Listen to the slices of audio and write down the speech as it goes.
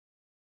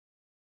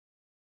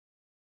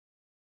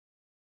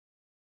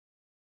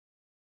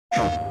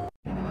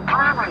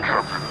Dreaming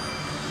him!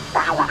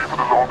 Are you ready for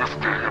the longest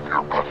day of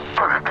your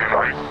pathetic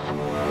life?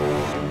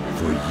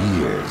 For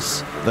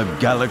years, the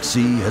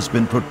galaxy has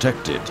been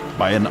protected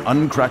by an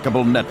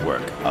uncrackable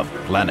network of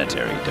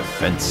planetary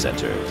defense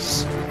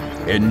centers.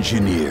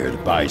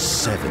 Engineered by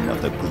 7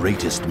 of the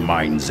greatest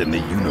minds in the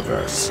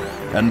universe,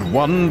 and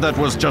one that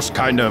was just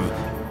kind of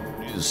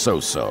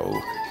so-so.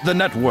 The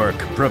network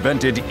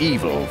prevented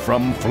evil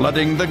from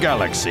flooding the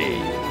galaxy.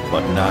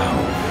 But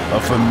now,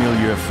 a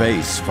familiar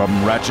face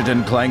from Ratchet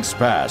and Clank's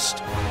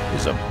past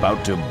is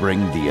about to bring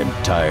the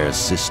entire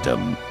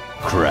system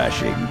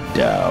crashing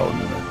down.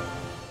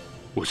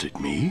 Was it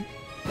me?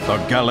 The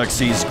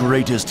galaxy's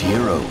greatest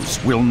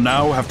heroes will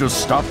now have to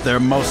stop their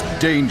most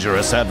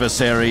dangerous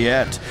adversary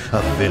yet.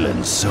 A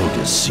villain so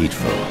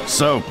deceitful,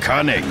 so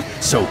cunning,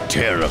 so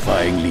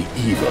terrifyingly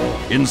evil.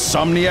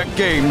 Insomniac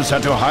Games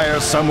had to hire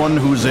someone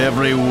whose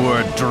every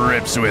word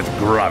drips with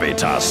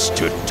gravitas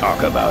to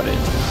talk about it.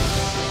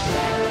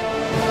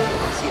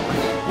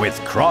 With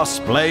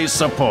cross-play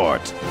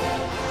support.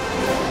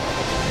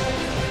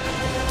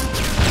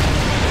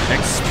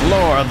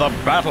 Explore the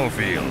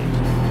battlefield.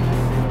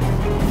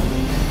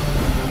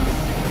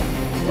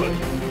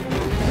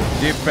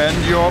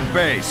 Defend your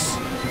base.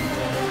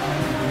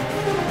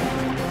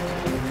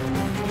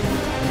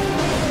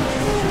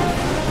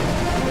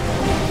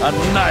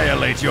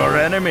 Annihilate your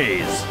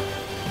enemies.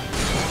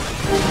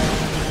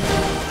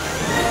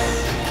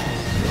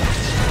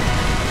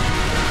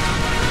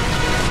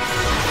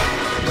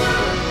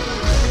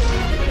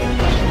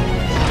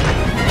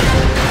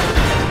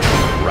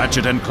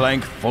 Ratchet and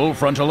Clank Full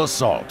Frontal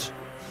Assault.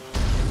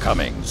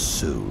 Coming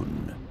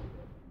soon.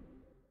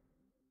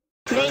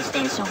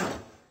 PlayStation